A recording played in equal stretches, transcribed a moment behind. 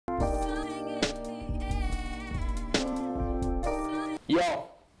Yo,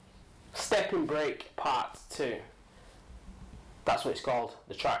 Steppin Break Part 2. That's what it's called,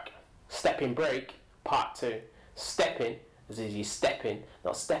 the track. Steppin Break Part 2. Steppin, as if you stepping,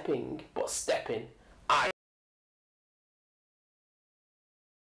 not stepping, but stepping.